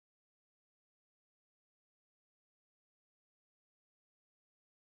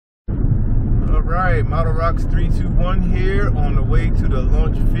Alright, Model Rocks 321 here on the way to the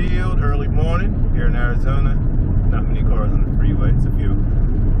launch field early morning here in Arizona. Not many cars on the freeway, it's a few.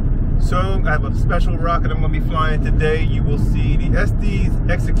 So I have a special rocket I'm going to be flying today. You will see the Estes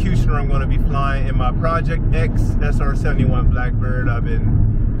Executioner I'm going to be flying in my Project X SR-71 Blackbird. I've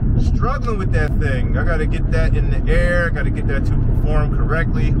been struggling with that thing. I got to get that in the air, got to get that to perform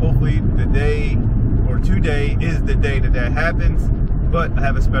correctly. Hopefully the day or today is the day that that happens, but I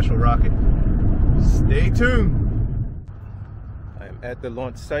have a special rocket. Stay tuned. I am at the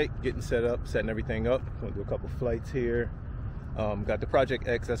launch site, getting set up, setting everything up. I'm going to do a couple flights here. Got the Project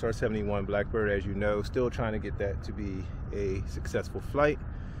X SR-71 Blackbird, as you know, still trying to get that to be a successful flight.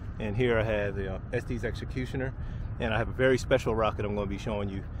 And here I have the Estes Executioner, and I have a very special rocket I'm going to be showing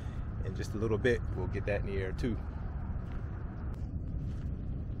you in just a little bit. We'll get that in the air too.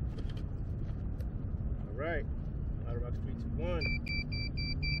 All right, Model Rocks 321.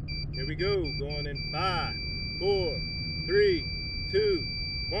 Here we go, going in 5, 4, 3, 2,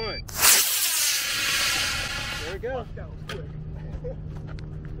 1. There we go.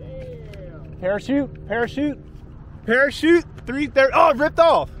 Damn. Parachute, parachute, parachute. 330. Oh, it ripped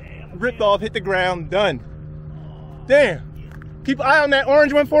off. Damn, ripped off, hit the ground, done. Damn. Keep an eye on that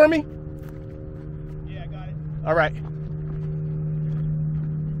orange one for me. Yeah, I got it. All right.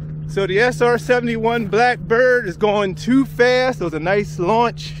 So the SR-71 Blackbird is going too fast. It was a nice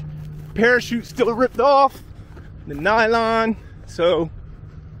launch. Parachute still ripped off. The nylon. So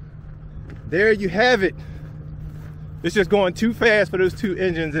there you have it. It's just going too fast for those two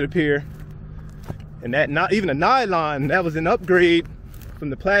engines, it appears. And that, not even a nylon, that was an upgrade from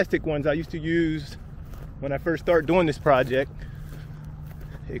the plastic ones I used to use when I first started doing this project.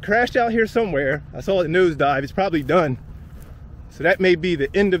 It crashed out here somewhere. I saw it nosedive. It's probably done. So that may be the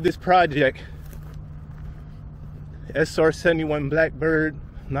end of this project. SR-71 Blackbird.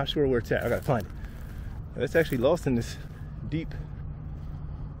 I'm not sure where it's at. I gotta find it. It's actually lost in this deep.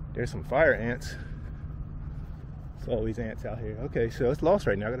 There's some fire ants. There's always ants out here. Okay, so it's lost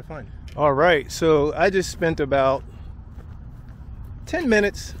right now. I gotta find it. All right, so I just spent about 10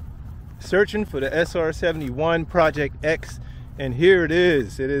 minutes searching for the SR-71 Project X, and here it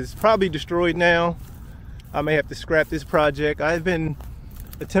is. It is probably destroyed now. I may have to scrap this project. I've been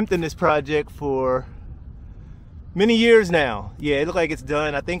attempting this project for many years now. Yeah, it looks like it's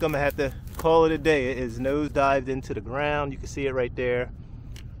done. I think I'm gonna have to call it a day. It is nosedived into the ground. You can see it right there.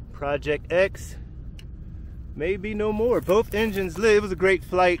 Project X. Maybe no more. Both engines live. It was a great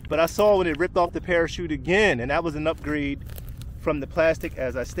flight, but I saw when it ripped off the parachute again, and that was an upgrade from the plastic,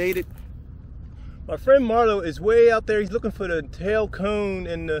 as I stated. My friend Marlo is way out there. He's looking for the tail cone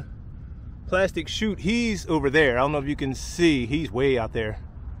in the plastic chute. He's over there. I don't know if you can see. He's way out there.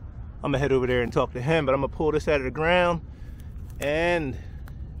 I'm gonna head over there and talk to him, but I'm gonna pull this out of the ground, and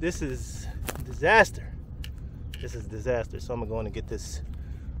this is disaster. This is disaster. So I'm gonna go in and get this.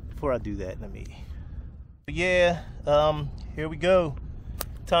 Before I do that, let me. Yeah, here we go.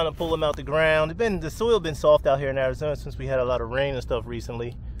 Time to pull them out the ground. The soil been soft out here in Arizona since we had a lot of rain and stuff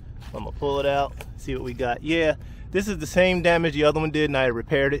recently. I'm gonna pull it out, see what we got. Yeah, this is the same damage the other one did, and I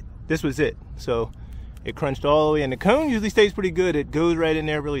repaired it. This was it. So it crunched all the way, and the cone usually stays pretty good. It goes right in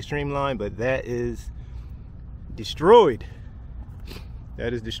there, really streamlined, but that is destroyed.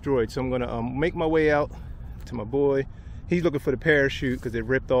 That is destroyed. So I'm gonna make my way out to my boy. He's looking for the parachute because it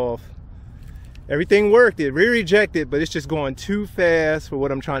ripped off. Everything worked. It re-rejected, but it's just going too fast for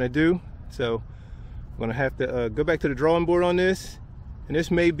what I'm trying to do. So I'm gonna have to go back to the drawing board on this, and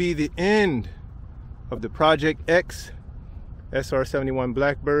this may be the end of the Project X SR-71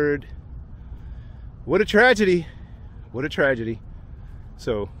 Blackbird. What a tragedy. What a tragedy.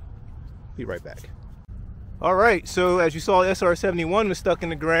 So be right back. All right, so as you saw, SR-71 was stuck in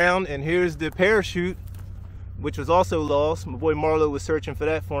the ground, and here's the parachute, which was also lost. My boy Marlo was searching for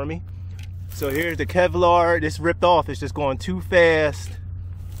that for me. So here's the Kevlar. This ripped off. It's just going too fast.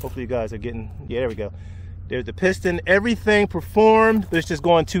 Hopefully you guys are getting, yeah, there we go. There's the piston. Everything performed, but it's just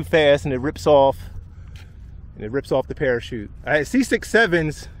going too fast, and it rips off. And it rips off the parachute. I had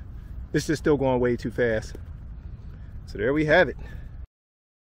C67s. This is still going way too fast. So there we have it.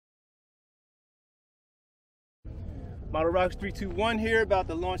 Model Rocks 321 here, about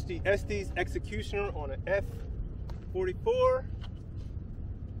to launch the Estes Executioner on an F-44.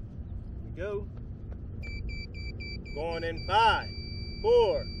 Go. Going in 5,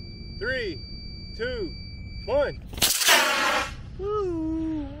 4, 3, 2, 1.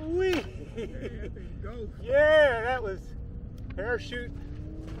 Woo-wee. Yeah, that was parachute.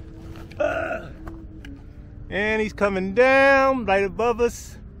 And he's coming down right above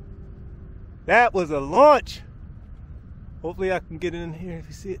us. That was a launch. Hopefully I can get in here if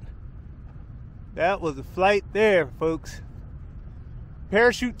you see it. That was a flight there, folks.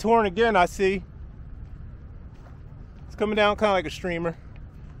 Parachute torn again, I see. It's coming down kind of like a streamer.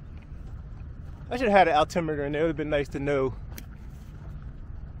 I should have had an altimeter in there. It would have been nice to know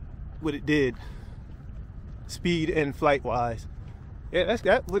what it did, speed and flight wise. Yeah,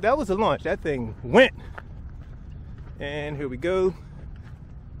 that was a launch. That thing went. And here we go.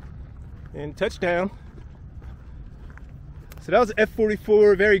 And touchdown. So that was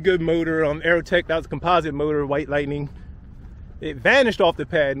F-44, very good motor. Aerotech, that was a composite motor, White Lightning. It vanished off the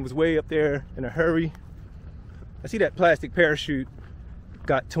pad and was way up there in a hurry. I see that plastic parachute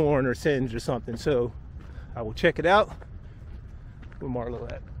got torn or singed or something, so I will check it out. Where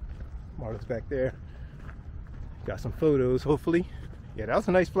Marlo at? Marlo's back there. Got some photos, hopefully. Yeah, that was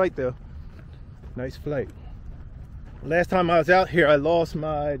a nice flight though. Nice flight. Last time I was out here, I lost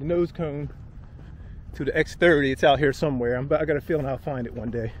my nose cone to the X30. It's out here somewhere. I got a feeling I'll find it one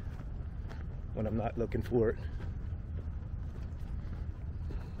day when I'm not looking for it.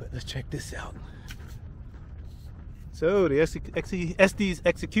 But let's check this out. So the Estes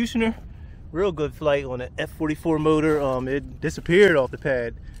Executioner, real good flight on an F-44 motor. It disappeared off the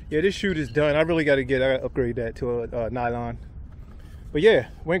pad. Yeah, this chute is done. I really got to upgrade that to a nylon. But yeah,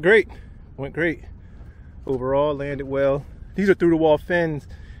 went great. Went great. Overall, landed well. These are through the wall fins.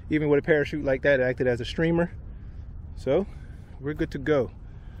 Even with a parachute like that, it acted as a streamer. So we're good to go.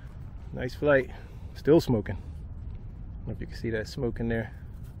 Nice flight. Still smoking. I don't know if you can see that smoke in there.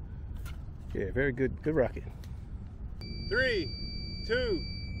 Yeah, very good. Good rocket. 3, 2,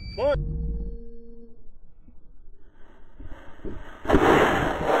 1.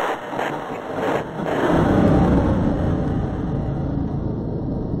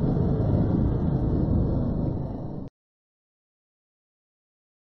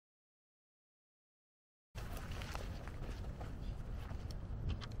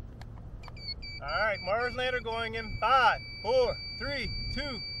 All right, Mars lander going in 5, 4, 3,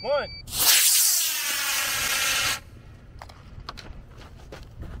 2, 1.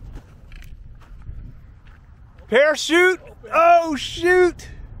 Parachute! Oh, shoot!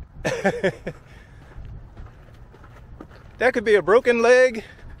 That could be a broken leg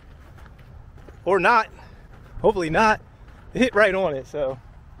or not. Hopefully not. It hit right on it, so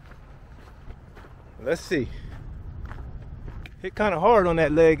let's see. Hit kind of hard on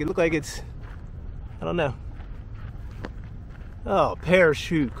that leg. It looked like it's, I don't know. Oh,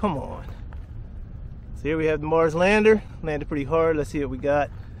 parachute, come on. So here we have the Mars lander. Landed pretty hard. Let's see what we got.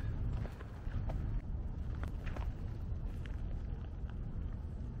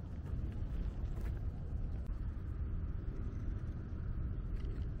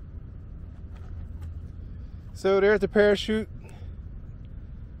 So there's the parachute.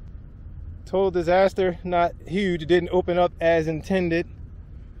 Total disaster, not huge. It didn't open up as intended.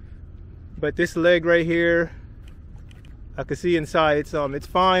 But this leg right here, I can see inside. It's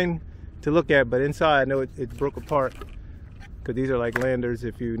fine to look at, but inside I know it broke apart. Because these are like landers,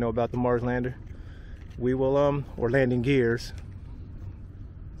 if you know about the Mars lander. We will, or landing gears.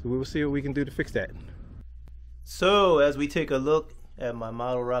 So we will see what we can do to fix that. So as we take a look at my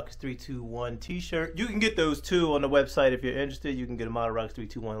Model Rockets 321 t-shirt. You can get those too on the website if you're interested. You can get a Model Rockets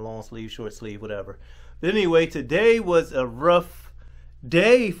 321 long sleeve, short sleeve, whatever. But anyway, today was a rough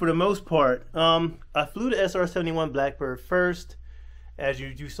day for the most part. I flew the SR-71 Blackbird first. As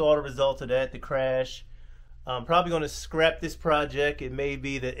you saw the result of that, the crash. I'm probably going to scrap this project. It may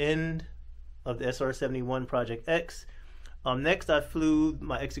be the end of the SR-71 Project X. Next, I flew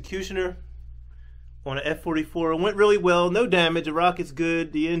my Executioner on an F-44. It went really well, no damage. The rocket's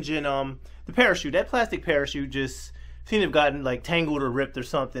good. The engine, the parachute, that plastic parachute just seemed to have gotten like tangled or ripped or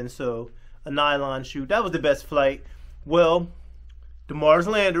something. So a nylon chute. That was the best flight. Well, the Mars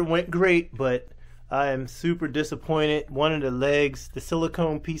lander went great, but I am super disappointed. One of the legs, the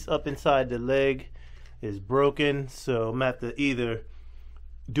silicone piece up inside the leg is broken. So I'm gonna have to either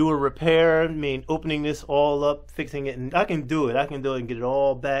do a repair, opening this all up, fixing it, and I can do it. I can do it and get it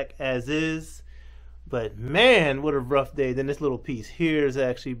all back as is. But man, what a rough day. Then this little piece here is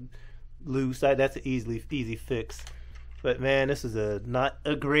actually loose. That's an easy fix. But man, this is not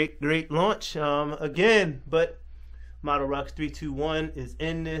a great launch again. But Model Rockets 321 is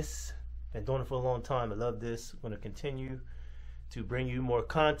in this. Been doing it for a long time. I love this. I'm going to continue to bring you more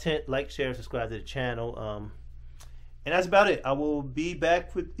content. Like, share, subscribe to the channel. And that's about it. I will be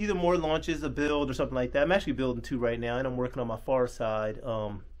back with either more launches, a build, or something like that. I'm actually building 2 right now, and I'm working on my far side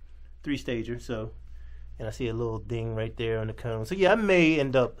 3-stager. So. And I see a little ding right there on the cone. So yeah, I may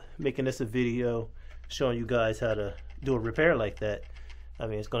end up making this a video showing you guys how to do a repair like that.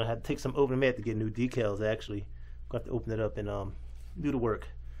 It's going to have to take some opening. I may have to get new decals actually. Got to open it up and do the work.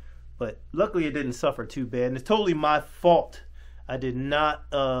 But luckily it didn't suffer too bad. And it's totally my fault. I did not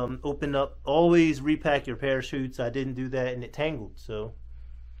open up. Always repack your parachutes. I didn't do that and it tangled. So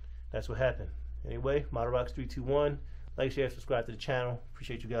that's what happened. Anyway, ModelRocks321. Like, share, subscribe to the channel.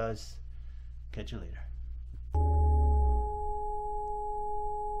 Appreciate you guys. Catch you later.